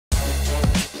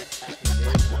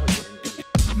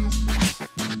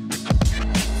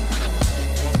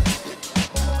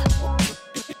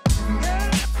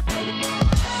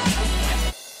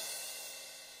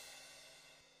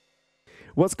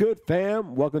What's good,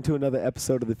 fam? Welcome to another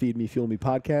episode of the Feed Me, Fuel Me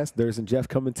podcast. Derz and Jeff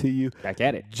coming to you. Back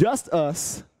at it. Just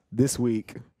us this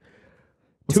week.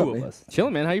 Two of us.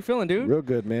 Chilling, man. How you feeling, dude? Real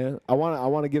good, man. I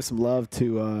want to give some love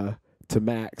to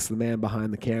Max, the man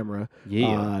behind the camera.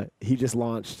 Yeah. He just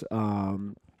launched,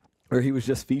 or he was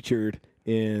just featured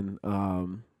in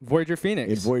Voyager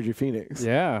Phoenix.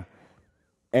 Yeah.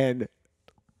 And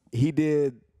he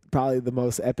did probably the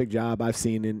most epic job I've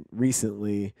seen in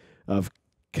recently of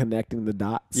connecting the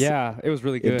dots. Yeah, it was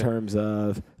really good. In terms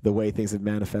of the way things have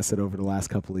manifested over the last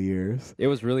couple of years. It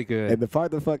was really good. And the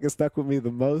part that fucking stuck with me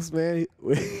the most, man,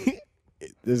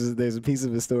 there's a piece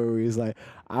of his story where he's like,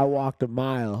 I walked a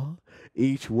mile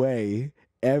each way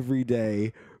every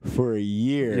day for a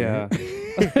year. Yeah.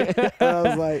 And I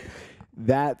was like,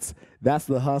 that's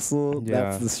the hustle,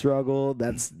 that's the struggle,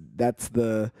 that's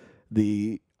the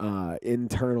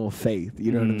internal faith.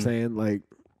 You know what I'm saying? Like,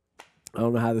 I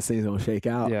don't know how this thing's going to shake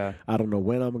out. Yeah. I don't know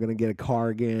when I'm going to get a car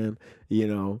again, you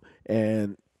know.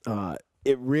 And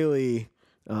it really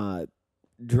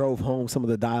drove home some of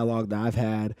the dialogue that I've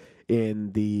had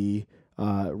in the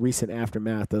recent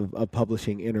aftermath of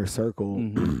publishing Inner Circle.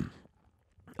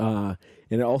 And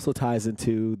it also ties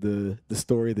into the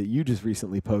story that you just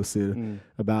recently posted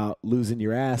about losing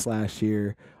your ass last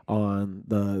year on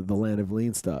the Land of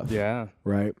Lean stuff. Yeah.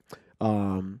 Right?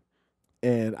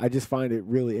 And I just find it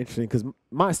really interesting because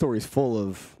my story is full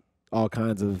of all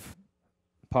kinds of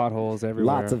potholes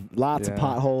everywhere. Lots of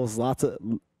potholes, lots of,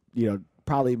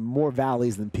 probably more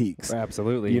valleys than peaks.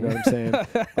 Absolutely. You know what I'm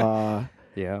saying?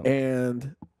 Yeah.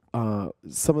 And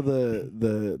some of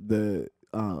the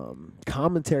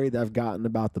commentary that I've gotten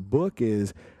about the book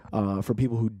is for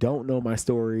people who don't know my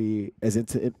story as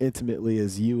intimately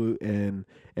as you and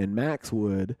Max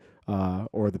would,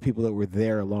 or the people that were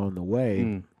there along the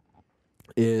way.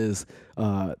 Is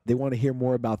they want to hear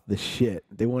more about the shit.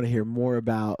 They want to hear more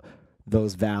about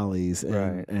those valleys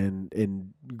and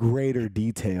in greater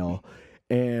detail.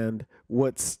 And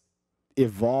what's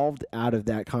evolved out of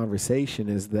that conversation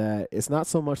is that it's not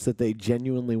so much that they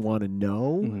genuinely want to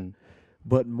know,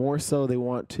 but more so they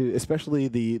want to, especially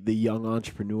the young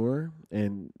entrepreneur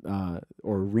and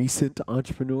or recent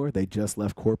entrepreneur. They just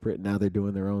left corporate, now they're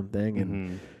doing their own thing,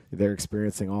 and they're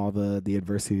experiencing all the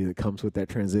adversity that comes with that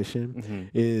transition.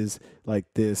 Is like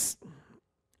this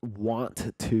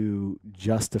want to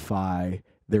justify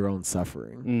their own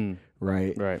suffering,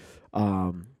 right? Right.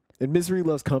 And misery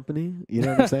loves company, you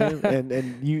know what I'm saying?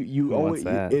 and you always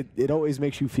it always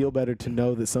makes you feel better to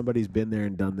know that somebody's been there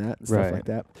and done that and stuff like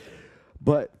that.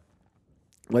 But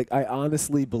like, I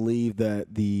honestly believe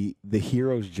that the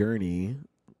hero's journey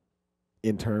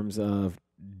in terms of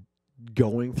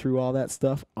going through all that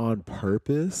stuff on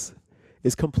purpose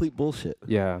is complete bullshit.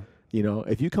 Yeah. You know,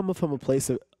 if you come from a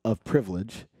place of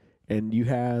privilege and you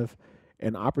have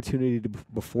an opportunity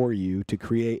before you to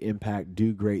create impact,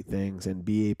 do great things, and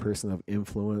be a person of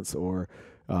influence, or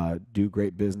do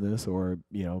great business, or,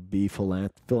 be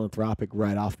philanthropic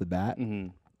right off the bat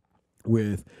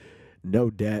with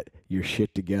no debt, your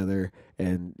shit together,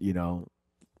 and,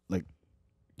 like,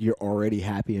 you're already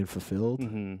happy and fulfilled,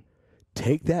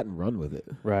 take that and run with it.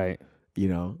 Right.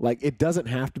 Like, it doesn't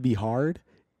have to be hard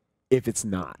if it's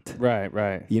not.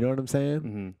 Right. You know what I'm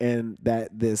saying? And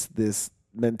that this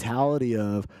mentality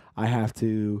of I have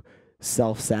to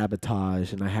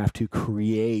self-sabotage and I have to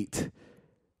create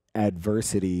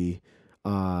adversity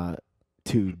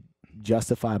to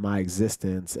justify my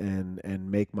existence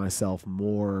and make myself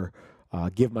more,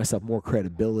 give myself more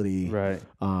credibility,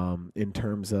 in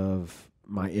terms of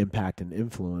my impact and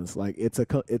influence. Like, it's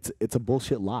a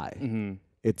bullshit lie.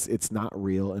 It's not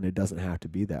real, and it doesn't have to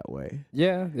be that way.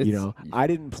 Yeah. I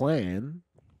didn't plan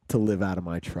to live out of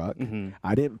my truck.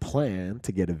 I didn't plan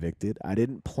to get evicted. I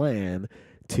didn't plan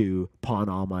to pawn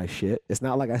all my shit. It's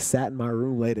not like I sat in my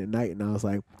room late at night and I was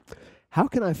like, how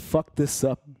can I fuck this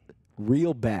up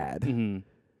real bad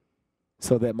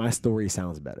so that my story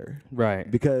sounds better? Right.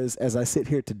 Because as I sit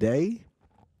here today,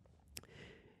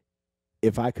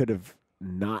 if I could have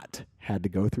not had to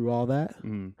go through all that,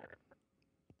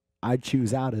 I'd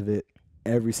choose out of it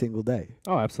every single day.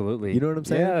 Oh, absolutely. You know what I'm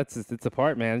saying? Yeah, it's a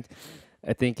part, man.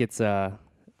 I think it's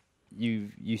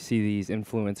you see these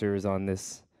influencers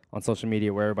on social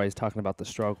media where everybody's talking about the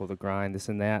struggle, the grind, this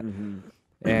and that.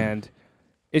 And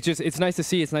it's nice to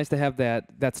see. It's nice to have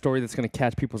that story that's going to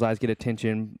catch people's eyes, get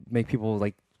attention, make people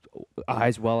like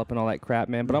eyes well up and all that crap,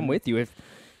 man. But I'm with you.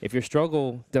 If your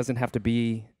struggle doesn't have to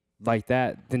be like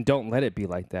that, then don't let it be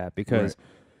like that, because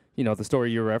the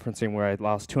story you're referencing where I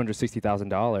lost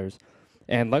 $260,000,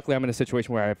 And luckily, I'm in a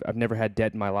situation where I've never had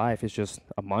debt in my life. It's just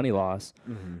a money loss.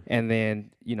 And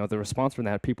then, you know, the response from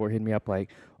that, people are hitting me up like,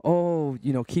 oh,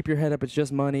 you know, keep your head up. It's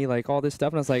just money, like all this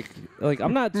stuff. And I was like,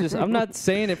 I'm not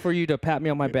saying it for you to pat me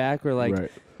on my back or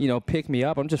like, you know, pick me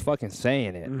up. I'm just fucking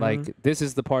saying it. Like, this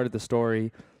is the part of the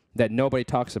story that nobody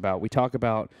talks about. We talk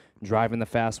about driving the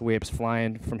fast whips,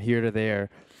 flying from here to there,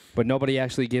 but nobody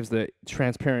actually gives the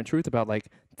transparent truth about like,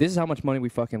 this is how much money we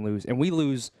fucking lose. And we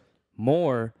lose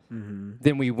more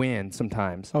than we win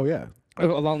sometimes. Oh, yeah.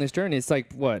 Along this journey, it's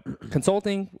like, what?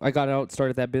 Consulting, I got out,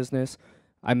 started that business.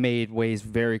 I made ways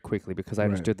very quickly because I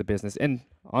understood the business. And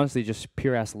honestly, just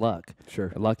pure-ass luck.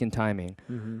 Sure. Luck and timing.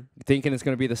 Thinking it's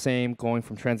going to be the same, going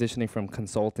from transitioning from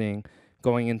consulting,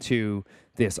 going into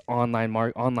this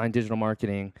online digital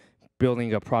marketing,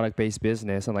 building a product-based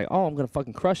business. I'm like, oh, I'm going to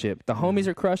fucking crush it. The homies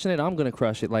are crushing it. I'm going to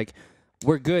crush it. Like,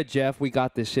 we're good, Jeff. We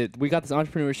got this shit. We got this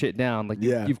entrepreneur shit down. Like,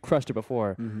 you've crushed it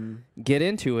before. Get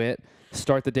into it.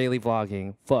 Start the daily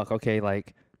vlogging. Fuck, okay,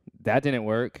 like, that didn't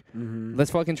work. Let's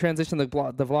fucking transition the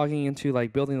vlogging into,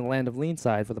 like, building the Land of Lean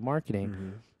side for the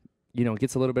marketing. You know, it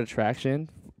gets a little bit of traction.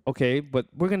 Okay, but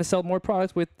we're going to sell more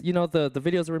products with, you know, the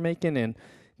videos that we're making. And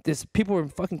this people are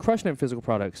fucking crushing it in physical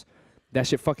products. That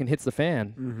shit fucking hits the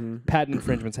fan. Patent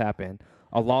infringements happen.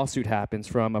 A lawsuit happens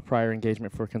from a prior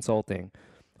engagement for consulting.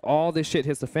 All this shit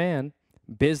hits the fan,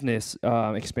 business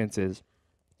expenses.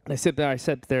 And I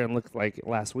sat there and looked like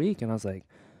last week, and I was like,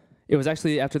 it was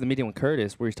actually after the meeting with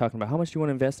Curtis where he's talking about how much do you want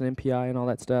to invest in MPI and all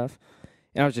that stuff.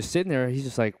 And I was just sitting there. He's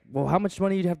just like, well, how much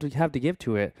money you have to give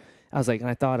to it? I was like, and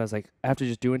I was like, after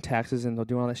just doing taxes and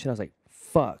doing all that shit, I was like,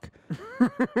 fuck.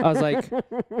 I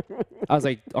was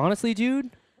like, honestly,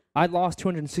 dude, I lost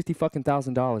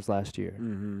 $260,000 last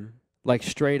year, like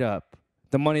straight up.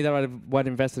 The money that I'd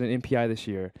invested in MPI this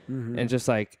year. And just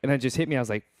like, and it just hit me. I was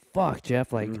like, fuck,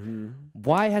 Jeff, like,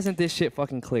 why hasn't this shit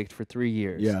fucking clicked for 3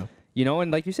 years? Yeah. You know,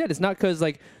 and like you said, it's not because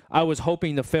like I was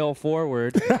hoping to fail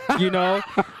forward, you know,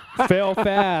 fail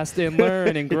fast and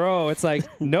learn and grow. It's like,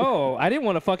 no, I didn't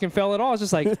want to fucking fail at all. It's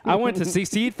just like, I wanted to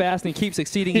succeed fast and keep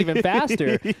succeeding even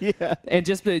faster. And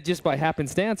just by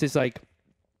happenstance, it's like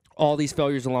all these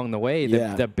failures along the way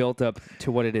that built up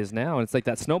to what it is now. And it's like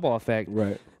that snowball effect.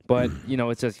 Right. But, you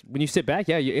know, it's just, when you sit back,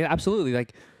 you absolutely,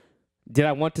 like, did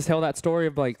I want to tell that story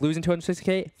of, like, losing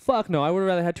 $260K? Fuck no. I would have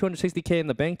rather had $260K in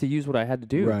the bank to use what I had to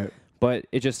do. Right. But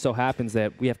it just so happens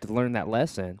that we have to learn that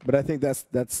lesson. But I think that's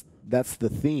the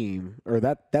theme, or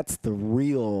that's the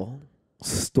real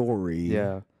story.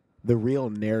 Yeah. The real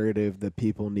narrative that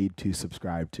people need to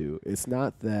subscribe to. It's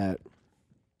not that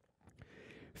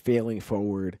failing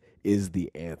forward is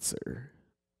the answer.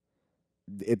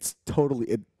 It's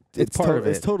totally... It's part of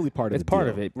it. It's totally part of it. It's part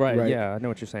of it, right? Yeah, I know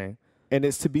what you're saying. And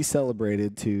it's to be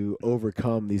celebrated to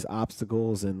overcome these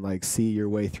obstacles and like see your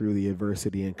way through the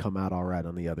adversity and come out all right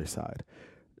on the other side.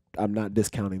 I'm not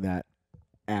discounting that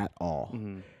at all.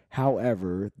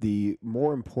 However, the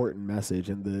more important message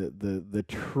and the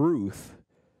truth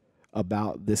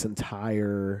about this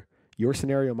entire your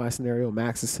scenario, my scenario,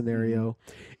 Max's scenario,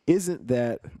 isn't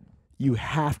that you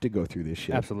have to go through this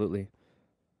shit. Absolutely.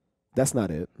 That's not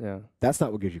it. Yeah. That's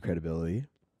not what gives you credibility.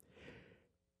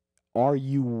 Are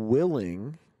you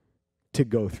willing to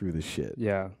go through the shit?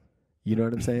 Yeah. You know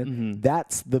what I'm saying?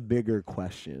 That's the bigger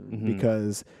question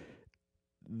because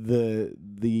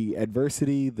the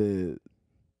adversity, the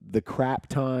crap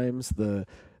times, the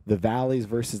valleys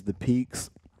versus the peaks,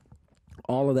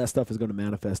 all of that stuff is going to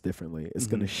manifest differently. It's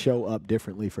going to show up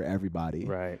differently for everybody,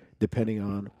 right? Depending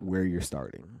on where you're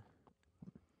starting.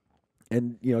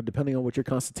 And, you know, depending on what your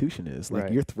constitution is,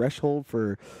 like your threshold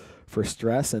for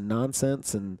stress and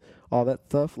nonsense and all that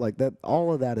stuff, like that,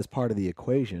 all of that is part of the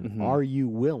equation. Are you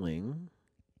willing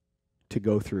to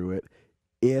go through it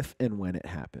if and when it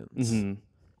happens?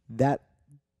 That,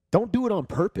 don't do it on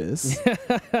purpose.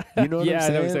 You know what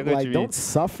I'm saying? Like, don't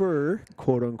suffer,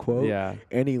 quote unquote,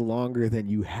 any longer than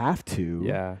you have to.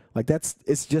 Yeah. Like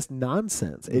it's just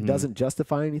nonsense. It doesn't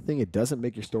justify anything. It doesn't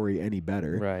make your story any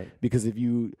better. Right. Because if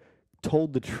you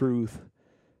told the truth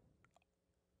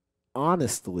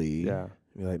honestly, you're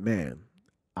like, man,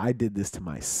 I did this to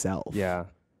myself. Yeah.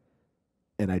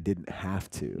 And I didn't have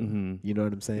to. You know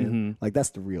what I'm saying? Like, that's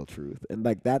the real truth. And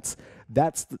like that's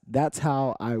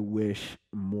how I wish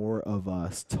more of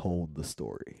us told the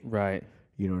story. Right.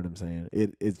 You know what I'm saying?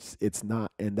 It's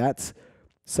not, and that's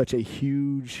such a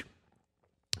huge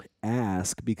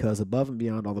ask because above and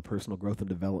beyond all the personal growth and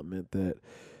development that,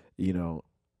 you know,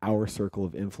 our circle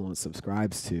of influence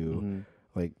subscribes to,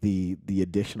 like the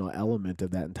additional element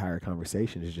of that entire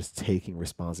conversation is just taking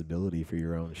responsibility for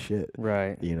your own shit.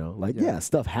 Right. You know, like, yeah,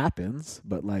 stuff happens,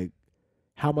 but like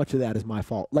how much of that is my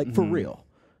fault? Like for real,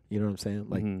 You know what I'm saying?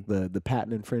 Like Mm-hmm. the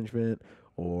patent infringement,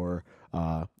 or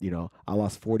you know, I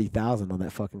lost $40,000 on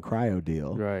that fucking cryo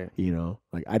deal. Right. You know,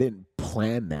 like I didn't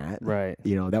plan that. Right.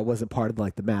 You know, that wasn't part of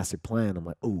like the master plan. I'm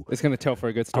like, ooh, It's gonna tell for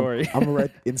a good story. I'm gonna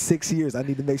write in 6 years. I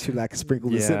need to make sure that I can sprinkle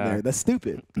this in Yeah. there. That's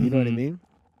stupid. You know what I Mhm. mean?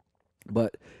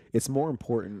 But it's more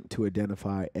important to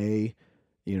identify A,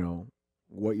 you know,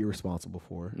 what you're responsible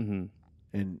for, Mm-hmm.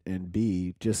 and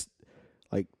B, just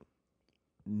like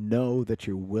know that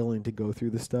you're willing to go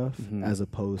through the stuff Mhm. as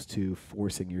opposed to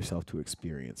forcing yourself to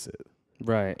experience it.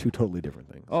 Right. Two totally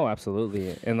different things. Oh,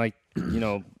 absolutely. And like, you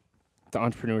know, the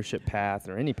entrepreneurship path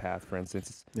or any path, for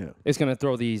instance, Yeah. it's going to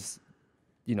throw these,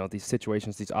 you know, these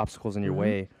situations, these obstacles in your Mhm.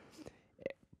 way.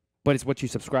 But it's what you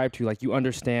subscribe to. Like, you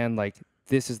understand, like,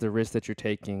 this is the risk that you're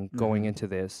taking going Mhm. into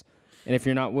this. And if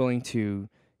you're not willing to,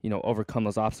 you know, overcome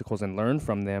those obstacles and learn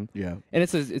from them, Yeah. and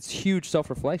it's huge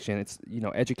self-reflection. It's, you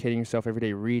know, educating yourself every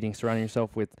day, reading, surrounding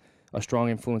yourself with a strong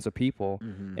influence of people,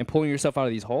 Mhm. and pulling yourself out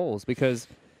of these holes, because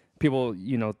people,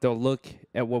 you know, they'll look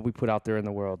at what we put out there in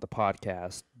the world, the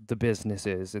podcast, the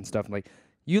businesses and stuff, and like,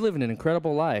 you live in an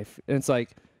incredible life. And it's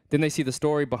like, then they see the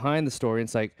story behind the story, and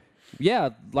it's like, yeah,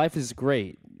 life is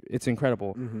great. It's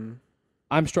incredible. Mhm.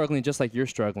 I'm struggling just like you're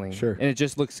struggling. Sure. And it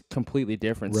just looks completely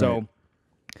different. Right. So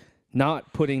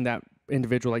not putting that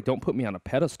individual, like, don't put me on a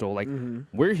pedestal. Like, Mhm.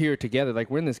 we're here together. Like,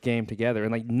 we're in this game together.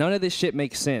 And like, none of this shit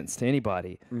makes sense to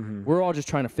anybody. Mhm. We're all just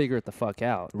trying to figure it the fuck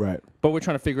out. Right. But we're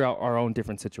trying to figure out our own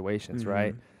different situations,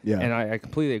 right? Yeah. And I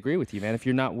completely agree with you, man. If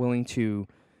you're not willing to,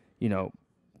 you know,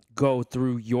 go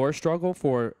through your struggle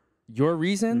for your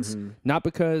reasons, Mhm. not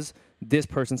because this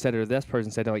person said it or this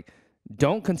person said it, like,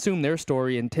 don't consume their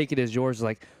story and take it as yours.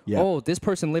 Like, Yeah. oh, this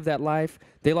person lived that life.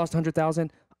 They lost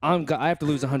 100,000. I have to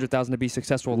lose 100,000 to be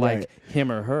successful, Right. like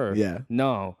him or her. Yeah.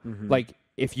 No. Mhm. Like,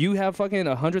 if you have fucking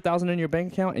 100,000 in your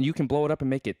bank account and you can blow it up and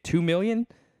make it 2 million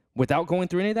without going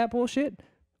through any of that bullshit,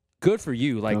 good for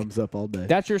you. Like, Thumbs up all day.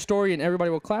 that's your story, and everybody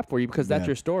will clap for you because that's Yeah.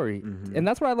 your story. Mhm. And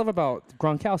that's what I love about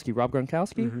Gronkowski, Rob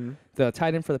Gronkowski, Mhm. the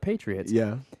tight end for the Patriots.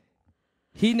 Yeah.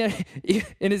 He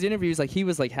in his interviews, like, he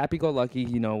was like happy-go-lucky,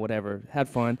 you know, whatever, had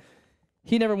fun.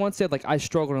 He never once said, like, I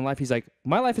struggled in life. He's like,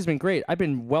 my life has been great. I've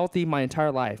been wealthy my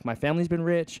entire life. My family's been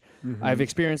rich. Mhm. I've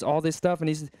experienced all this stuff.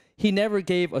 And he never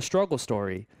gave a struggle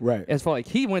story. Right. As far like,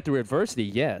 he went through adversity,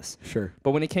 yes. Sure.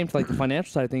 But when it came to like the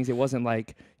financial side of things, it wasn't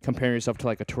like comparing yourself to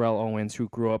like a Terrell Owens who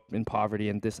grew up in poverty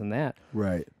and this and that.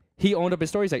 Right. He owned up his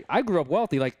story. He's like, I grew up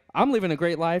wealthy. Like, I'm living a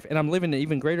great life, and I'm living an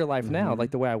even greater life now, like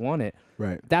the way I want it.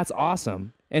 Right. That's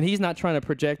awesome. And he's not trying to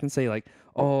project and say like,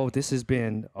 oh, this has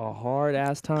been a hard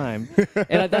ass time.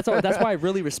 And that's why I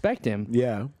really respect him,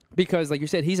 Yeah. because like you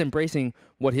said, he's embracing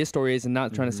what his story is and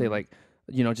not trying to say like,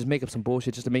 you know, just make up some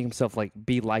bullshit just to make himself like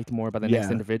be liked more by the next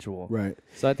Yeah. individual. Right.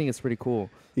 So I think it's pretty cool.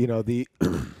 You know,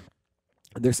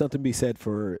 there's something to be said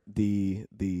for the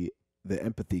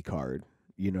empathy card.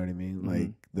 You know what I mean?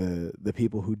 Like the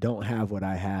people who don't have what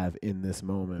I have in this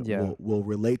moment Yeah. will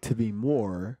relate to me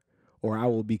more, or I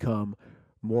will become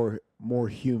more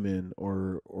human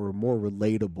or more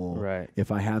relatable Right.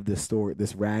 if I have this story,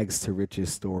 this rags to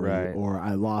riches story, Right. or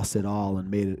I lost it all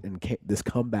and made it and this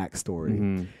comeback story.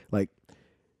 Mhm. Like,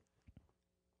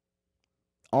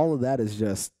 all of that is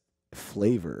just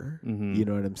flavor. Mhm. You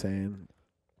know what I'm saying?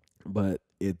 But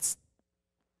it's,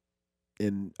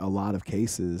 in a lot of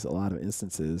cases, a lot of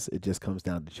instances, it just comes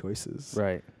down to choices.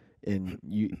 Right. And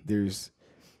there's,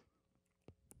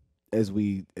 as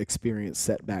we experience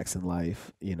setbacks in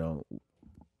life, you know,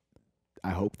 I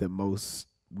hope that most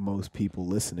people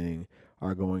listening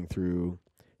are going through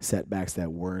setbacks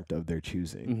that weren't of their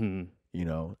choosing, Mhm. you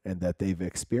know, and that they've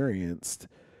experienced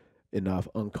enough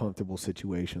uncomfortable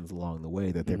situations along the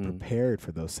way that they're prepared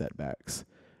for those setbacks,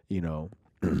 you know.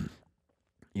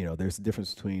 You know, there's a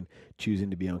difference between choosing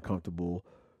to be uncomfortable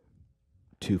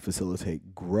to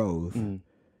facilitate growth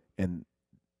and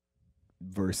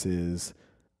versus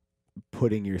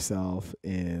putting yourself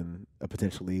in a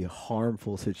potentially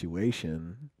harmful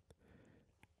situation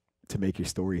to make your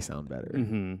story sound better.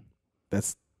 Mhm.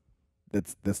 That's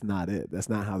not it. That's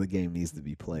not how the game needs to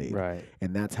be played. Right.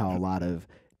 And that's how a lot of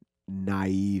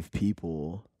naive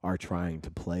people are trying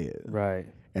to play it. Right.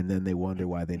 And then they wonder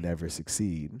why they never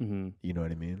succeed. Mhm. You know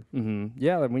what I mean? Mhm.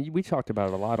 Yeah, like we talked about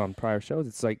it a lot on prior shows.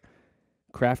 It's like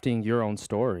crafting your own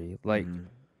story, like,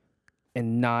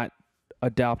 and not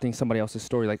adopting somebody else's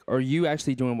story. Like, are you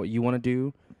actually doing what you want to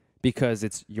do because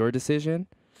it's your decision?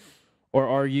 Or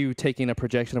are you taking a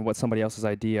projection of what somebody else's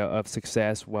idea of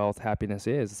success, wealth, happiness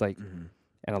is? It's like,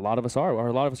 and a lot of us are, or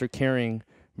a lot of us are carrying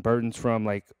burdens from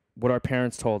like what our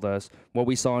parents told us, what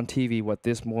we saw on TV, what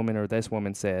this woman or this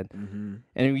woman said.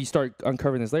 And you start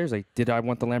uncovering these layers, like, did I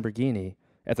want the Lamborghini?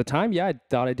 At the time, yeah, I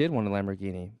thought I did want a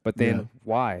Lamborghini. But then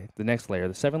why? The next layer,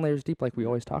 the 7 layers deep, like we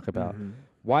always talk about.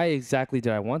 Why exactly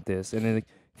did I want this? And then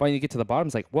finally you get to the bottom,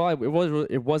 it's like, well,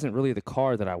 it wasn't really the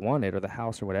car that I wanted or the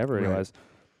house or whatever it was.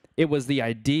 It was the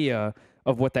idea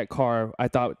of what that car I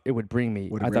thought it would bring me.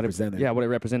 What it represented. What it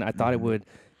represented. I thought it would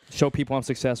show people I'm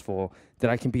successful, that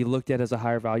I can be looked at as a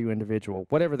higher value individual,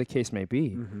 whatever the case may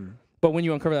be. But when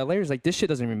you uncover that layer, it's like, this shit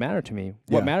doesn't even matter to me.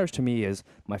 What matters to me is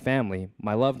my family,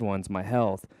 my loved ones, my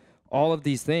health, all of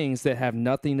these things that have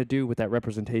nothing to do with that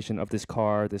representation of this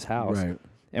car, this house. Right.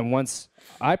 And once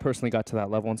I personally got to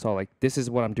that level and saw, like, this is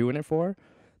what I'm doing it for,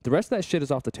 the rest of that shit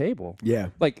is off the table. Yeah.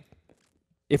 Like,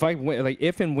 if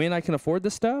and when I can afford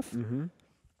this stuff,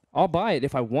 I'll buy it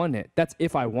if I want it. That's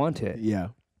if I want it. Yeah.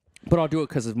 But I'll do it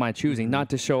because of my choosing,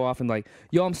 not to show off and like,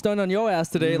 yo, I'm stunned on your ass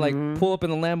today. Like, pull up in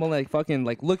the Lambo, like, fucking,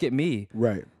 like, look at me.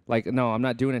 Right. Like, no, I'm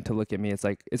not doing it to look at me. It's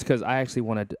like, it's because I actually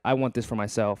I want this for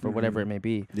myself or whatever it may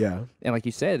be. Yeah. And like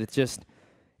you said, it's just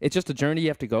a journey you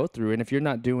have to go through. And if you're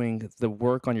not doing the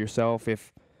work on yourself, and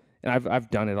I've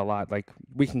done it a lot, like,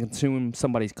 we can consume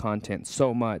somebody's content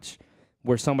so much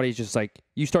where somebody's just like,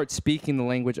 you start speaking the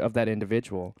language of that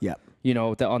individual. Yeah. You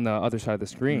know, on the other side of the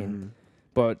screen.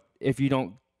 But if you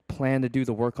don't plan to do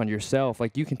the work on yourself,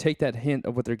 like, you can take that hint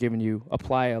of what they're giving you,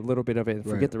 apply a little bit of it, and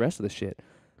forget the rest of the shit.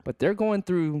 But they're going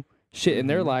through shit in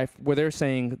their life where they're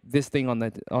saying this thing on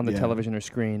the television or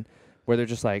screen, where they're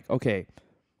just like, okay,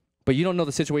 but you don't know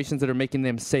the situations that are making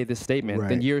them say this statement.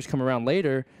 Then years come around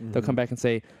later, they'll come back and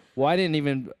say, well, I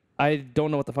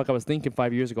don't know what the fuck I was thinking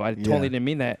 5 years ago. I totally didn't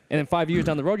mean that. And then 5 years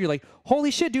down the road, you're like,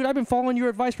 holy shit, dude, I've been following your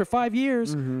advice for 5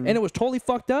 years, and it was totally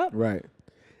fucked up. Right.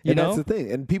 You know? That's the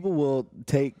thing. And people will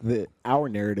take our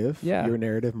narrative, your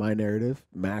narrative, my narrative,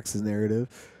 Max's narrative,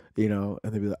 you know,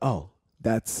 and they'll be like, oh,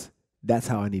 that's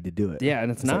how I need to do it. Yeah,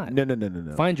 and it's not. Like,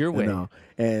 no. Find your way. No.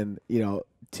 And, you know,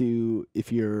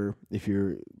 if you're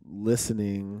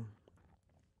listening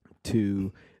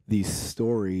to these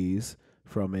stories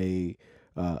from a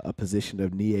position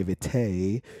of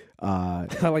naivete, I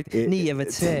like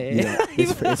naivete.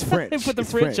 It's French. Put the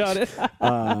French on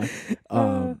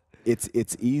it.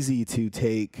 It's easy to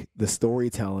take the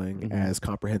storytelling as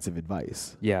comprehensive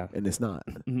advice. Yeah, and it's not.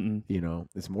 You know,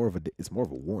 it's more of a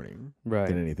warning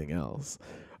than anything else.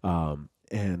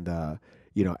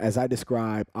 You know, as I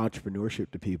describe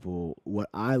entrepreneurship to people, what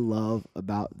I love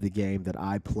about the game that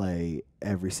I play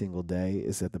every single day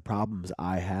is that the problems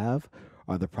I have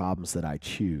are the problems that I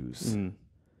choose.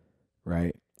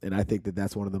 Right? And I think that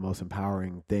that's one of the most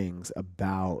empowering things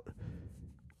about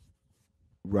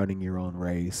running your own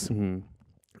race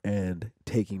and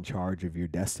taking charge of your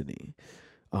destiny.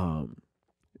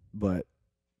 But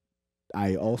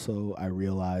I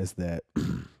realize that,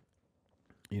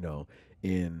 you know,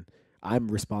 I'm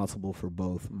responsible for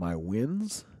both my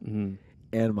wins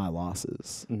and my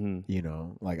losses. You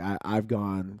know, like I've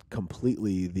gone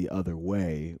completely the other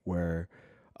way where,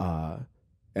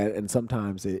 and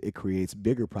sometimes it creates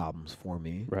bigger problems for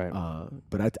me. Right.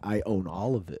 But I own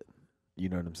all of it. You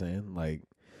know what I'm saying? Like,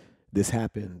 this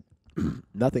happened.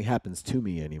 Nothing happens to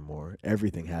me anymore.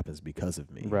 Everything happens because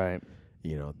of me. Right.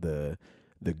 You know, the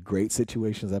great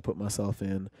situations I put myself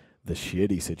in, the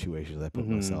shitty situations I put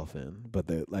myself in. But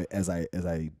as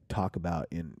I talk about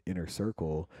in Inner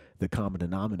Circle, the common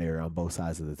denominator on both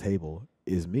sides of the table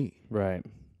is me. Right.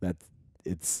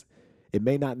 It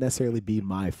may not necessarily be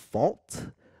my fault,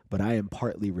 but I am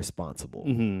partly responsible.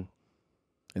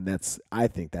 And I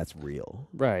think that's real.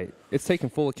 Right. It's taking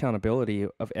full accountability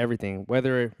of everything,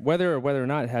 whether or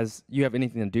not you have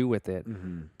anything to do with it,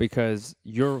 because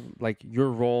your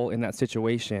role in that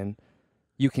situation,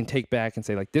 you can take back and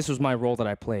say, like, this was my role that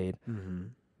I played.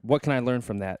 What can I learn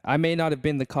from that? I may not have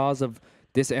been the cause of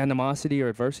this animosity or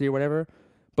adversity or whatever,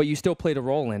 but you still played a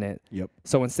role in it. Yep.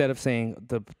 So instead of saying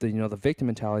the victim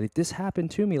mentality, this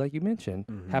happened to me, like you mentioned,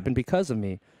 happened because of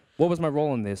me. What was my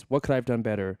role in this? What could I have done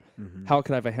better? How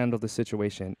could I have handled this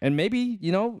situation? And maybe,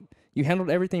 you know, you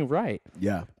handled everything right.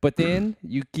 Yeah. But then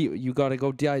you got to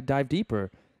go dive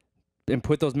deeper and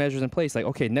put those measures in place. Like,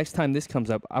 okay, next time this comes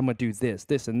up, I'm going to do this,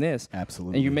 this, and this.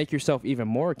 Absolutely. And you make yourself even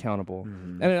more accountable.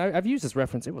 And I've used this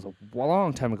reference. It was a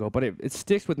long time ago, but it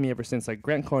sticks with me ever since. Like,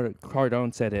 Grant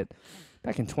Cardone said it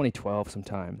back in 2012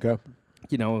 sometime. Okay.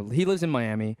 You know, he lives in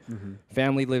Miami.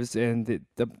 Family lives in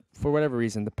for whatever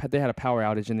reason, they had a power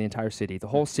outage in the entire city. The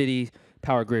whole city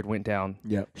power grid went down.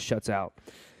 Yep. Shuts out.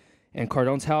 And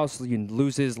Cardone's house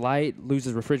loses light,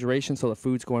 loses refrigeration, so the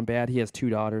food's going bad. He has 2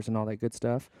 daughters and all that good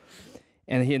stuff.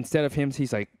 And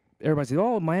he's like, everybody says,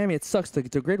 oh, Miami, it sucks, the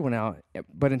grid went out.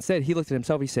 But instead, he looked at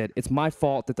himself, he said, it's my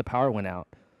fault that the power went out.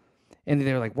 And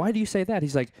they were like, why do you say that?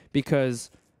 He's like, because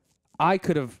I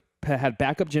could have had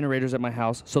backup generators at my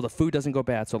house so the food doesn't go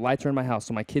bad, so lights are in my house,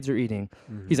 so my kids are eating.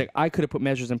 Mm-hmm. He's like, I could have put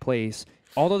measures in place.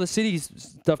 Although the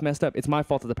city's stuff messed up, it's my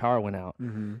fault that the power went out.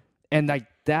 Mm-hmm. And like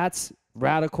that's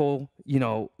radical,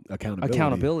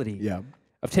 accountability. Yeah.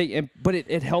 But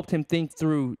it helped him think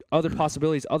through other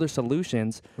possibilities, other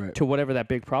solutions to whatever that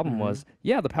big problem was.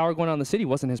 Yeah, the power going out in the city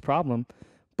wasn't his problem,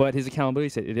 but his accountability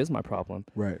said, it is my problem.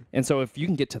 Right. And so if you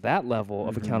can get to that level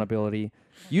of accountability,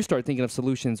 you start thinking of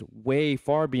solutions way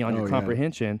far beyond your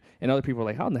comprehension. And other people are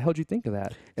like, how in the hell did you think of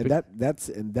that? And that's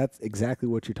exactly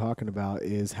what you're talking about,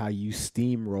 is how you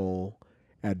steamroll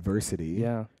adversity.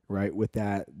 Yeah. Right. With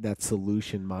that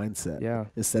solution mindset. Yeah.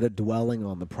 Instead of dwelling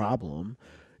on the problem,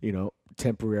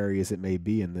 temporary as it may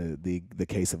be in the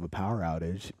case of a power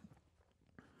outage,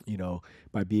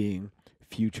 by being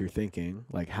future thinking,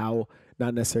 like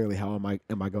not necessarily how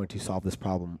am I going to solve this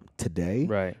problem today,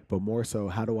 right? But more so,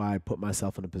 how do I put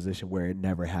myself in a position where it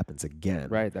never happens again?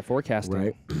 Right. That forecasting.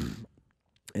 Right.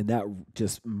 And that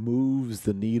just moves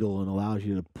the needle and allows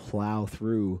you to plow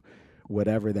through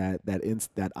whatever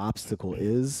that obstacle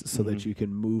is, so that you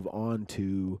can move on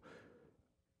to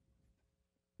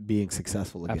being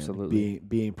successful again. Absolutely.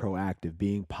 Being proactive,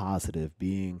 being positive,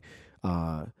 being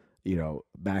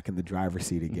back in the driver's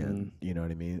seat again. You know what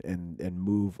I mean? And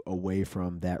move away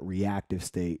from that reactive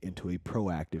state into a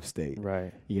proactive state.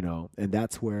 Right. And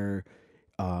that's where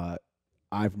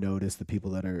I've noticed the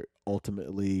people that are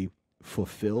ultimately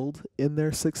fulfilled in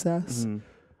their success,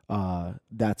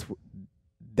 that's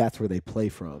where they play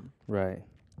from. Right.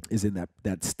 Is in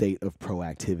that state of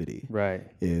proactivity. Right.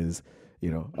 Is,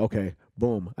 okay,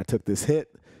 boom, I took this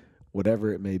hit,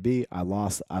 whatever it may be, I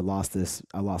lost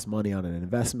money on an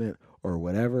investment or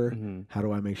whatever. How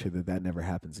do I make sure that never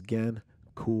happens again?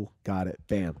 Cool, got it,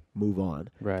 bam, move on.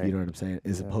 Right. You know what I'm saying?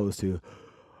 As opposed to,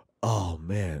 oh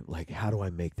man, like, how do I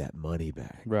make that money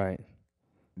back? Right.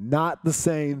 Not the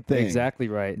same thing. Exactly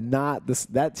right. Not this.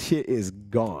 That shit is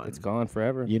gone. It's gone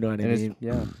forever. You know what I mean?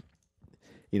 Yeah.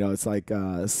 It's like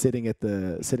sitting at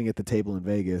the table in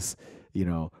Vegas.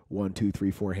 1, 2,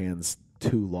 3, 4 hands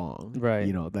too long.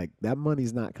 Right. Like that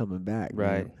money's not coming back.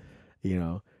 Right.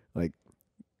 Man. Like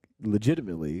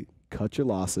legitimately cut your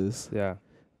losses. Yeah.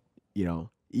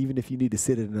 Even if you need to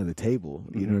sit at another table,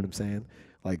 you know what I'm saying?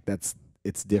 Like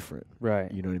it's different.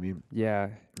 Right. You know what I mean? Yeah.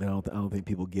 I don't think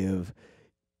people give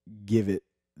it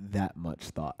that much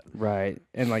thought. Right.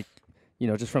 And like,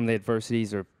 just from the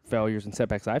adversities or failures and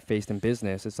setbacks I've faced in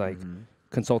business, it's like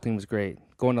consulting was great.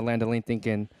 Going to Landolene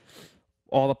thinking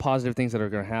all the positive things that are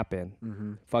going to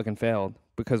happen, fucking failed.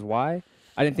 Because why?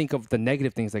 I didn't think of the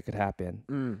negative things that could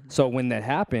happen. So when that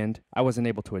happened, I wasn't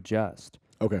able to adjust.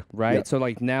 Okay. Right. Yep. So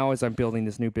like now as I'm building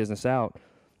this new business out,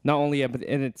 not only,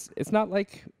 and it's not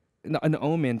like an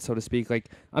omen, so to speak. Like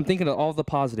I'm thinking of all the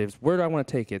positives. Where do I want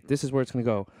to take it? This is where it's going to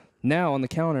go. Now on the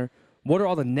counter, what are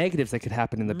all the negatives that could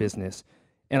happen in the business?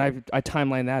 And I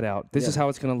timeline that out. This is how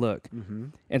it's going to look.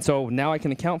 And so now I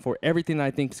can account for everything that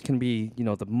I think can be,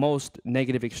 the most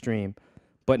negative extreme.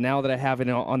 But now that I have it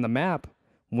on the map,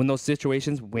 when those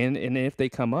situations, when and if they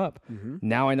come up,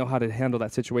 now I know how to handle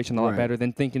that situation a lot better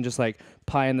than thinking just like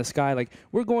pie in the sky, like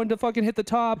we're going to fucking hit the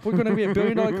top. We're going to be $1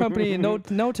 billion company in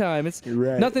no time. It's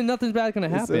nothing's bad going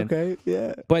to happen. It's okay.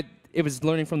 Yeah. But it was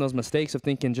learning from those mistakes of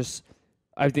thinking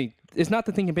I think it's not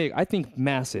the thinking big. I think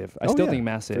massive. I still think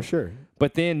massive. For sure.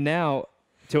 But then now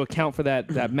to account for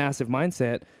that massive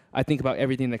mindset, I think about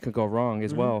everything that could go wrong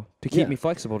as well to keep me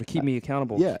flexible, to keep me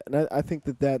accountable. Yeah. And I think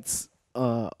that's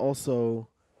also,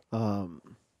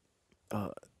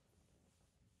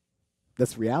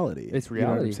 that's reality. It's reality. You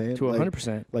know what I'm saying? To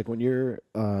 100%. Like when you're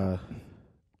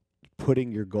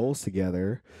putting your goals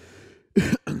together,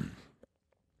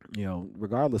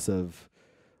 regardless of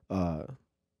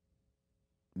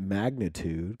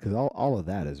magnitude, because all of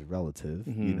that is relative.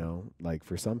 Like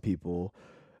for some people,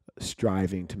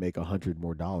 striving to make $100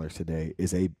 more today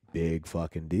is a big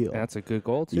fucking deal. That's a good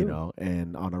goal too.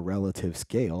 And on a relative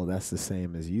scale, that's the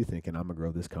same as you thinking I'm gonna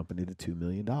grow this company to $2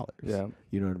 million. Yeah.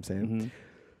 You know what I'm saying?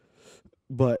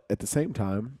 But at the same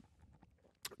time,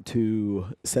 to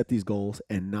set these goals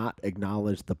and not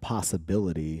acknowledge the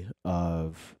possibility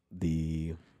of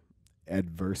the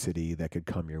adversity that could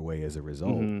come your way as a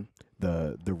result,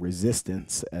 the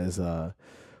resistance as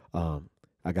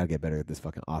I gotta get better at this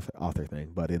fucking author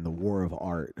thing, but in The War of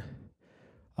Art,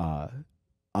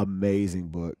 amazing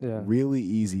book, really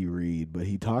easy read, but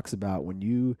he talks about when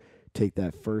you take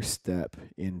that first step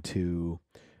into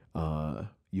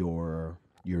your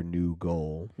new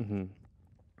goal,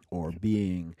 or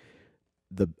being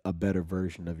a better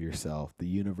version of yourself, the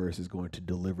universe is going to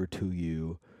deliver to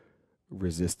you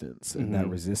resistance, and that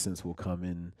resistance will come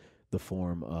in the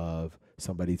form of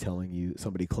somebody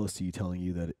close to you telling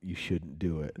you that you shouldn't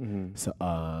do it. So,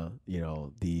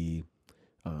 the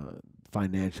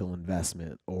financial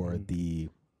investment or the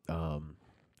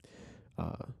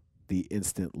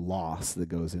instant loss that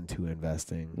goes into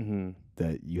investing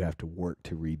that you have to work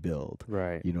to rebuild.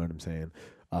 Right. You know what I'm saying?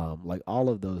 Like all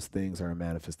of those things are a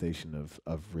manifestation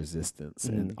of resistance,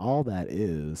 and all that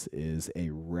is a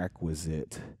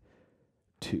requisite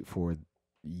for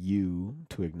you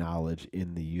to acknowledge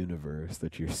in the universe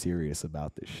that you're serious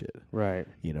about this shit. Right.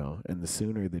 And the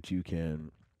sooner that you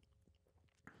can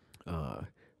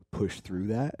push through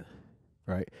that,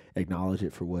 right? Acknowledge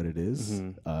it for what it is,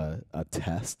 a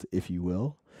test, if you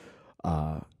will,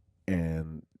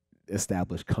 and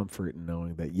establish comfort in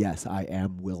knowing that, yes, I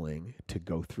am willing to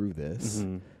go through this,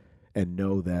 and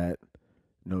know that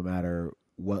no matter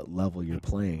what level you're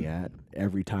playing at,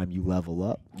 every time you level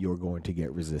up, you're going to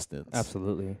get resistance.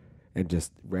 Absolutely. And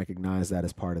just recognize that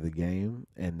as part of the game,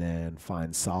 and then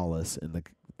find solace in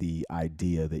the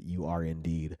idea that you are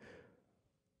indeed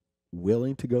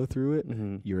willing to go through it.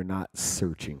 You're not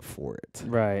searching for it.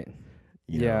 Right.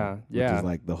 Which is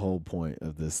like the whole point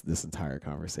of this entire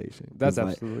conversation. That's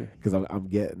absolutely, because I'm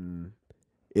getting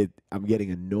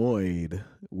annoyed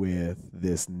with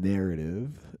this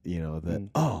narrative, that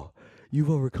oh, you've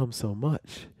overcome so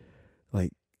much.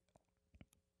 Like,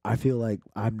 I feel like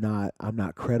I'm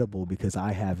not credible because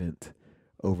I haven't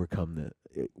overcome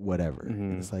whatever.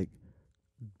 And it's like,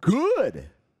 good,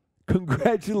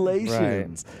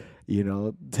 congratulations. Right.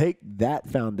 Take that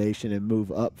foundation and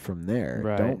move up from there.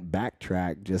 Right. Don't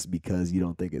backtrack just because you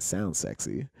don't think it sounds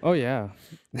sexy. Oh yeah,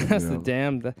 that's the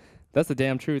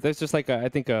damn truth. That's just like I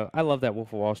love that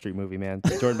Wolf of Wall Street movie, man.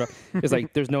 Jordan, it's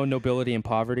like there's no nobility in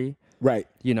poverty. Right.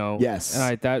 Yes.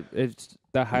 And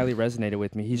that highly resonated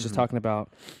with me. He's just talking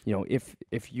about,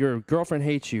 if your girlfriend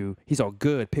hates you, he's all,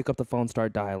 good, pick up the phone,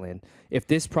 start dialing. If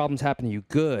this problem's happening to you,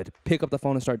 good, pick up the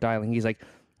phone and start dialing. He's like,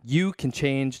 you can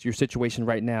change your situation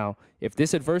right now. If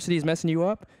this adversity is messing you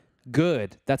up,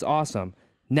 good, that's awesome.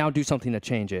 Now do something to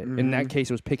change it. In that case,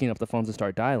 it was picking up the phones and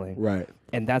start dialing. Right.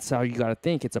 And that's how you got to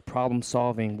think. It's a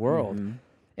problem-solving world.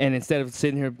 And instead of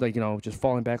sitting here, like, just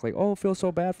falling back, like, oh, feel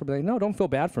so bad for me. Like, no, don't feel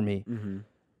bad for me.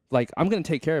 Like, I'm going to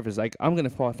take care of it. It's like, I'm going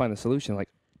to find a solution. Like,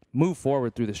 move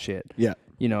forward through the shit. Yeah.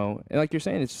 And like you're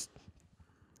saying, it's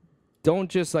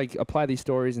don't just like apply these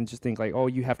stories and just think like, oh,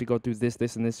 you have to go through this,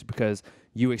 this, and this because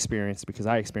you experienced, because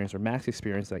I experienced, or Max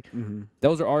experienced. Like,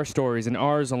 those are our stories and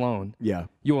ours alone. Yeah.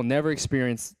 You will never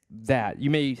experience that. You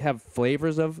may have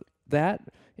flavors of that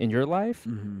in your life,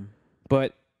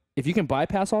 but if you can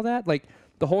bypass all that, like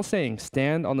the whole saying,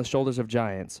 stand on the shoulders of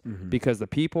giants, because the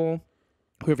people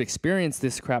who have experienced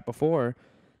this crap before,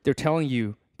 they're telling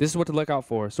you, this is what to look out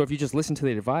for. So if you just listen to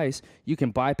the advice, you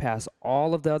can bypass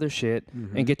all of the other shit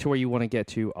and get to where you want to get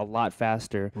to a lot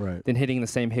faster than hitting the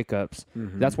same hiccups.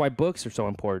 That's why books are so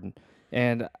important.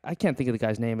 And I can't think of the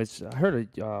guy's name. I heard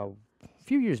it a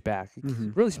few years back. He's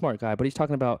a really smart guy, but he's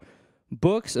talking about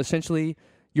books. Essentially,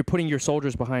 you're putting your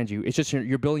soldiers behind you. It's just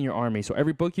you're building your army. So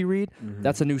every book you read,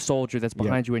 that's a new soldier that's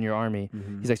behind you in your army.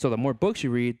 He's like, so the more books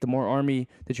you read, the more army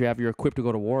that you have, you're equipped to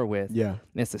go to war with. Yeah. And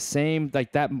it's the same,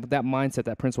 like that mindset,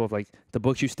 that principle of like the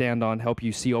books you stand on help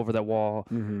you see over that wall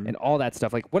and all that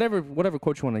stuff. Like whatever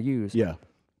quote you want to use. Yeah.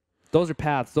 Those are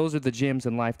paths. Those are the gyms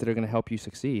in life that are going to help you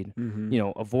succeed.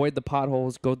 Avoid the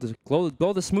potholes. Go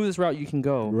the smoothest route you can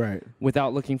go. Right.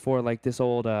 Without looking for like this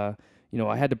old.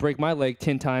 I had to break my leg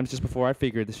 10 times just before I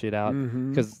figured this shit out,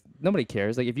 because nobody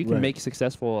cares. Like, if you can make it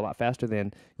successful a lot faster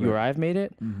than you or I've made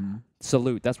it,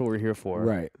 salute. That's what we're here for.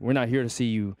 Right. We're not here to see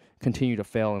you continue to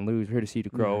fail and lose. We're here to see you to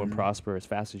grow and prosper as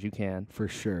fast as you can. For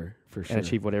sure. And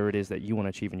achieve whatever it is that you want to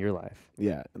achieve in your life.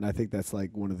 Yeah. And I think that's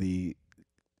like one of the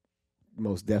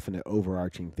most definite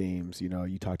overarching themes.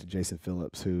 You talk to Jason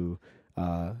Phillips, who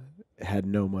had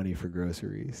no money for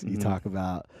groceries. You talk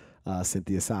about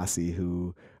Cynthia Sassi,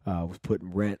 who was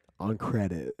putting rent on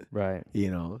credit, right?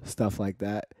 Stuff like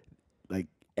that. Like,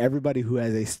 everybody who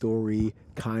has a story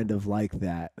kind of like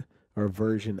that or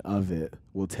version of it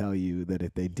will tell you that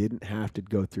if they didn't have to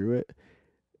go through it,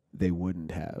 they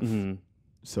wouldn't have.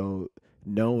 So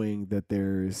knowing that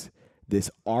there's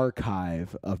this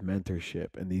archive of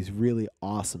mentorship and these really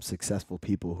awesome, successful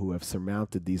people who have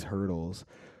surmounted these hurdles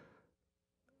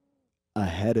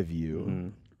ahead of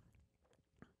you,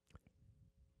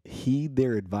 heed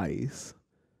their advice,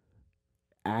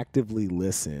 actively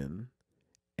listen,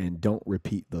 and don't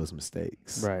repeat those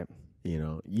mistakes. Right.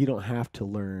 You don't have to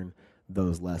learn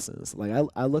those lessons. Like,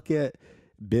 I look at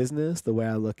business the way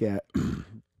I look at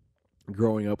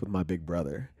growing up with my big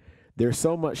brother. there's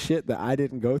so much shit that I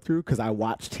didn't go through because I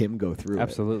watched him go through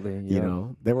Absolutely. it. You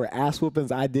know, there were ass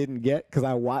whoopings I didn't get because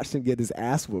I watched him get his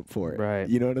ass whooped for it. Right.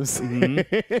 You know what I'm saying?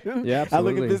 Mm-hmm. Yeah, absolutely. I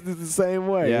look at business the same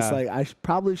way. Yeah. It's like I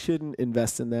probably shouldn't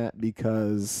invest in that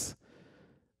because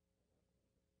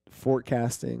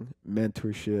forecasting,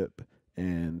 mentorship,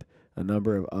 and a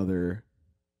number of other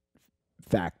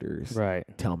factors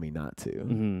tell me not to.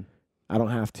 Mm-hmm. I don't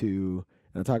have to,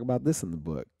 and I talk about this in the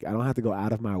book, I don't have to go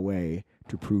out of my way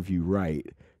to prove you right,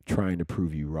 trying to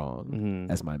prove you wrong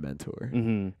as my mentor.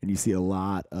 And you see a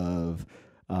lot of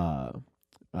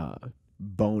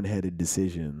boneheaded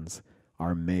decisions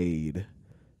are made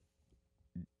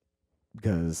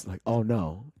because, like, oh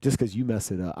no, just because you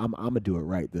mess it up, I'm gonna do it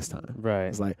right this time. Right.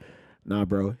 It's like, nah,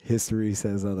 bro, history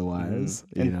says otherwise.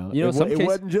 And, you know, it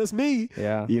wasn't just me.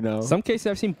 Yeah. You know, some cases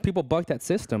I've seen people buck that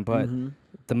system, but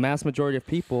the mass majority of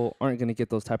people aren't going to get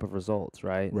those type of results,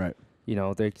 right? Right. You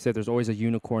know, they said there's always a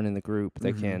unicorn in the group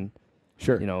that can,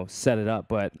 sure, you know, set it up.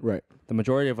 But the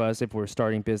majority of us, if we're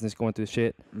starting business, going through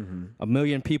shit, a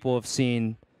million people have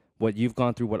seen what you've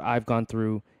gone through, what I've gone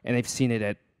through, and they've seen it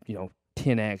at, you know,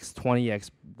 10x,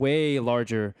 20x, way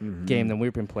larger game than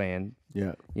we've been playing.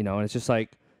 Yeah. You know, and it's just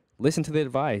like, listen to the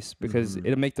advice because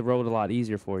it'll make the road a lot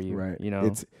easier for you. Right. You know,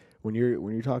 it's when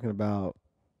you're talking about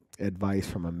advice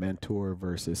from a mentor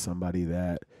versus somebody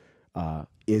that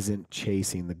isn't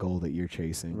chasing the goal that you're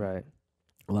chasing. Right.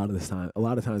 A lot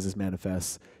of times this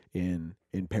manifests in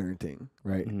parenting,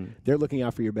 right? They're looking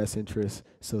out for your best interests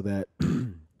so that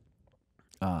you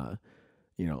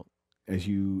know, as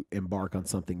you embark on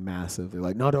something massive, they're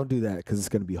like, no, don't do that because it's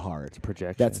going to be hard. It's a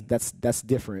projection. That's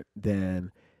different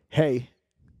than, hey,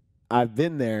 I've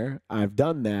been there, I've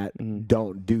done that,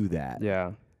 don't do that.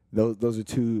 Yeah. Those are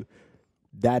two,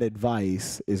 that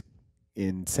advice is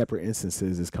in separate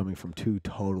instances is coming from two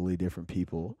totally different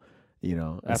people, you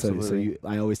know. Absolutely.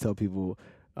 I always tell people,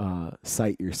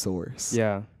 cite your source.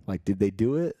 Yeah. Like, did they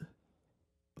do it?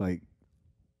 Like,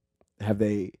 have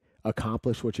they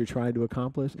accomplished what you're trying to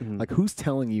accomplish? Like, who's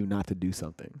telling you not to do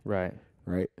something? Right.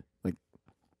 Right. Like,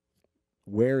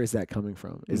 where is that coming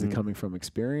from? Is it coming from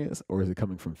experience or is it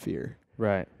coming from fear?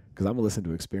 Right. Because I'm gonna listen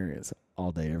to experience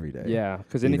all day, every day. Yeah.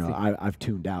 Because I've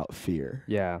tuned out fear.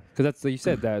 Yeah. Because that's you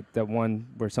said that one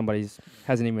where somebody's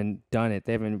hasn't even done it.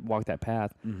 They haven't walked that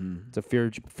path. It's a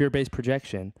fear-based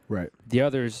projection. Right. The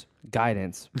other's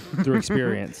guidance through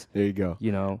experience. There you go.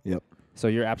 You know. Yep. So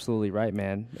you're absolutely right,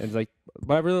 man. And it's like,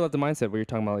 but I really love the mindset where you're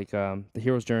talking about like the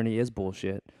hero's journey is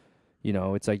bullshit. You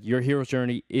know, it's like your hero's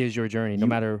journey is your journey, no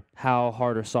matter how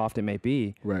hard or soft it may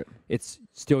be. Right. It's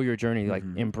still your journey. Like,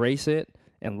 embrace it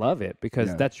and love it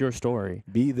because that's your story.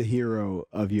 Be the hero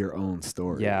of your own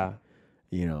story. Yeah.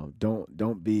 You know,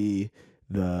 don't be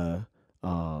the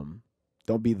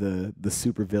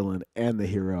super villain and the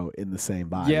hero in the same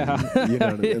body. Yeah. You know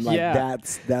what I mean? Like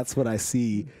that's what I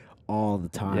see all the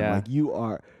time. Yeah.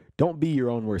 Like don't be your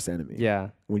own worst enemy. Yeah.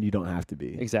 When you don't have to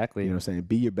be. Exactly. You know what I'm saying?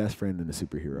 Be your best friend and a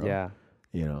superhero. Yeah.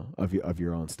 You know, of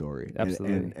your own story.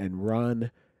 Absolutely. And run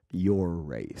your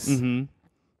race.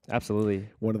 Absolutely.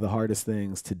 One of the hardest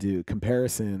things to do.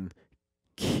 Comparison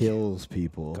kills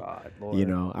people. God, Lord. You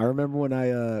know, I remember when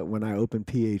I opened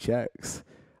PHX,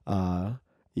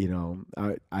 you know,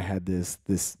 I had this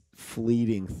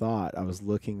fleeting thought. I was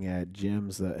looking at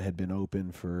gyms that had been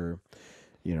open for,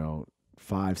 you know,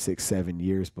 5, 6, 7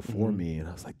 years before me, and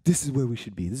I was like, this is where we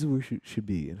should be. This is where we should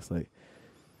be. And it's like,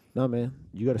 no, man,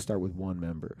 you got to start with one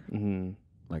member.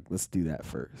 Like, let's do that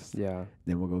first. Yeah.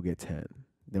 Then we'll go get 10.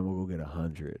 Then we'll go get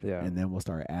 100. Yeah. And then we'll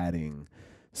start adding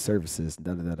services.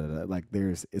 Like,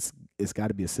 it's got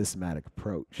to be a systematic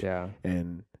approach. Yeah.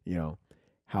 And you know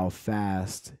how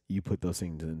fast you put those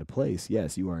things into place.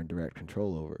 Yes, you are in direct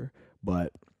control over,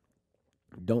 but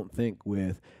don't think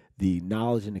with the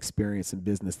knowledge and experience in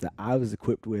business that I was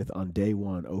equipped with on day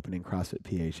one opening CrossFit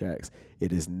PHX,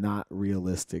 it is not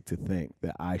realistic to think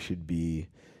that I should be,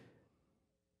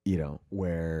 you know,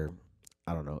 where,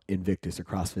 I don't know, Invictus or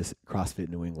CrossFit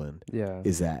New England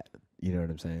is at. You know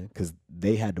what I'm saying? Because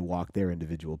they had to walk their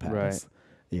individual paths. Right.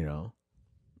 You know,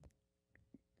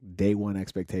 day one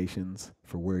expectations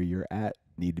for where you're at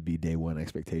need to be day one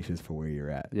expectations for where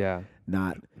you're at. Yeah.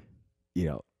 Not, you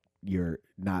know, you're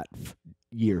not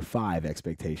year 5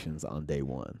 expectations on day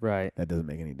one. Right. That doesn't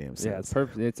make any damn sense. Yeah, it's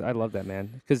perfect. I love that, man.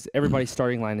 Because everybody's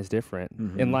starting line is different.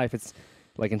 In life, it's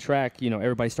like in track, you know,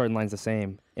 everybody's starting line's the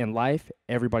same. In life,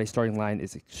 everybody's starting line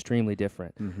is extremely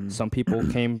different. Some people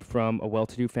came from a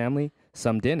well-to-do family,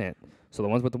 some didn't. So the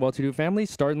ones with the well-to-do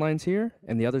families, starting line's here,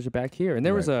 and the others are back here. And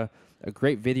there was a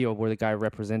great video where the guy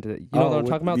represented it. You know what I'm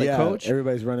talking about? The coach?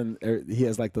 Everybody's running. He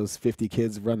has like those 50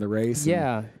 kids run the race.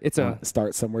 Yeah. It's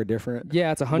start somewhere different.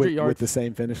 Yeah, it's 100 yards. With the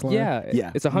same finish line?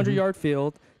 Yeah. It's a 100-yard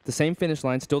field, the same finish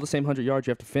line, still the same 100 yards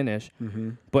you have to finish.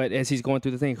 But as he's going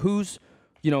through the thing, who's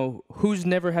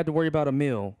never had to worry about a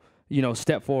meal?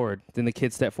 Step forward. Then the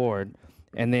kids step forward.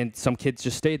 And then some kids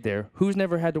just stayed there. Who's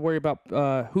never had to worry about,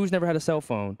 who's never had a cell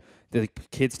phone? The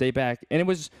kids stay back. And it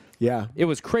was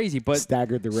crazy, but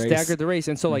staggered the race.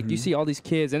 And so like you see all these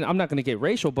kids, and I'm not going to get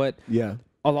racial, but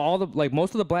most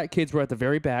of the black kids were at the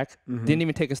very back, didn't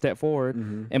even take a step forward,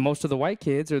 and most of the white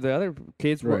kids or the other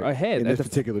kids were ahead. In this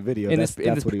particular video, that's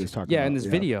what he was talking about. Yeah, in this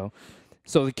video.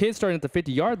 So the kids starting at the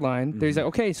 50-yard line, he's like,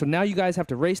 okay, so now you guys have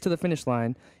to race to the finish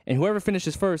line, and whoever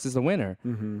finishes first is the winner.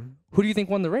 Who do you think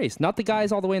won the race? Not the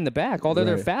guys all the way in the back. Although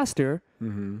they're faster,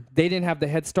 they didn't have the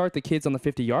head start the kids on the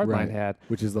 50-yard line had.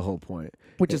 Which is the whole point.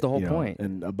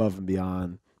 And above and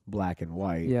beyond black and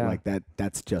white, like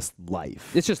that's just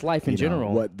life. It's just life in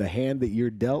general. What the hand that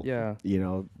you're dealt,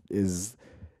 is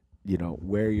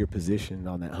where you're positioned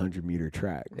on that 100-meter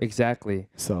track. Exactly.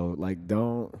 So like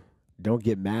don't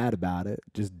get mad about it.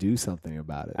 Just do something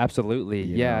about it. Absolutely.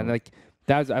 Yeah. And like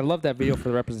I love that video for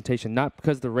the representation, not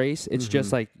because of the race. It's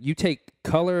just like you take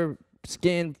color,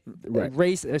 skin,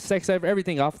 race, sex,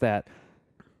 everything off that.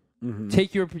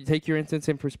 Take your instance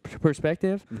in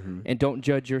perspective, and don't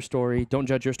judge your story. Don't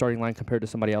judge your starting line compared to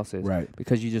somebody else's. Right.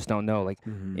 Because you just don't know. Like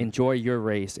enjoy your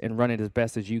race and run it as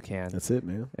best as you can. That's it,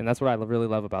 man. And that's what I really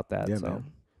love about that. Yeah, man.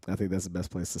 I think that's the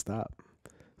best place to stop.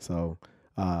 So,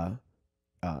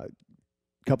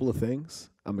 couple of things.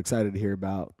 I'm excited to hear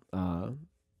about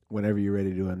whenever you're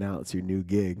ready to announce your new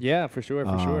gig. Yeah, for sure.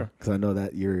 Because I know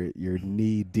that you're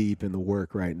knee deep in the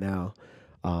work right now.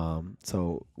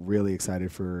 So really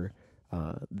excited for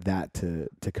that to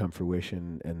come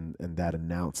fruition and that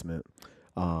announcement.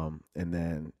 And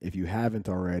then if you haven't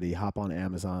already, hop on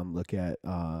Amazon, look at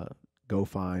go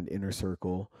find Inner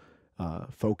Circle.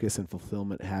 Focus and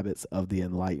Fulfillment Habits of the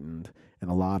Enlightened, and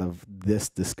a lot of this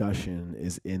discussion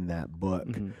is in that book.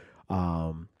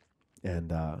 I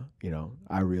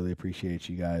really appreciate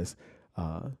you guys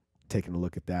taking a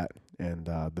look at that, and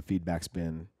the feedback's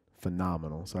been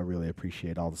phenomenal. So I really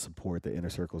appreciate all the support that Inner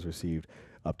Circle's received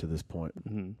up to this point.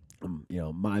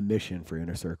 My mission for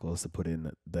Inner Circle is to put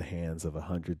in the hands of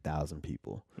 100,000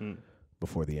 people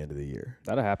before the end of the year.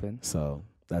 That'll happen. So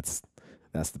that's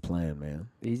the plan, man.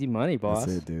 Easy money, boss.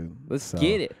 That's it, dude. Let's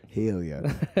get it. Hell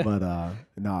yeah. But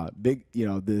big.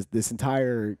 This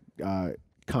entire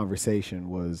conversation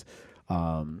was,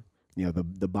 the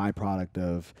byproduct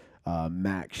of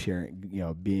Max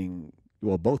sharing, being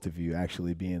both of you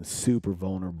actually being super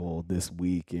vulnerable this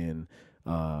week in,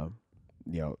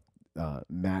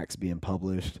 Max being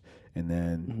published, and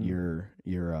then your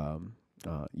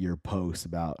post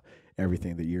about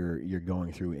everything that you're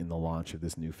going through in the launch of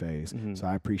this new phase. So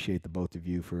I appreciate the both of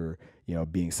you for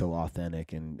being so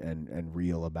authentic and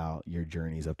real about your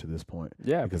journeys up to this point.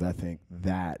 Yeah, because I think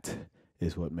that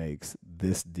is what makes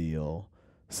this deal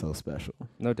so special.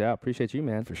 No doubt. Appreciate you,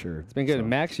 man. For sure. It's been good. So,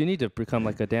 Max, you need to become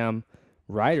like a damn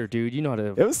writer, dude. You know how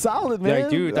to. It was solid, man.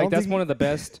 Like, dude, like that's one of the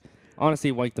best.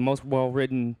 Honestly, like the most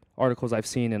well-written articles I've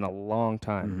seen in a long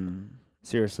time.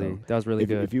 Seriously, that was really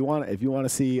good. If you want to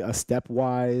see a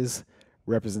stepwise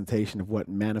representation of what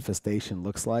manifestation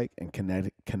looks like and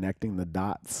connecting the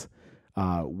dots,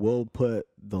 we'll put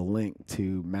the link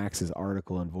to Max's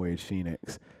article in Voyage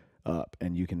Phoenix up,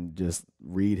 and you can just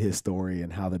read his story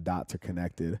and how the dots are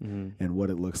connected and what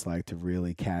it looks like to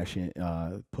really cash in,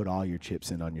 put all your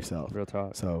chips in on yourself. Real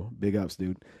talk. So big ups,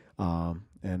 dude. And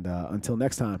until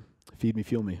next time, feed me,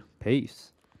 fuel me.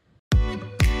 Peace.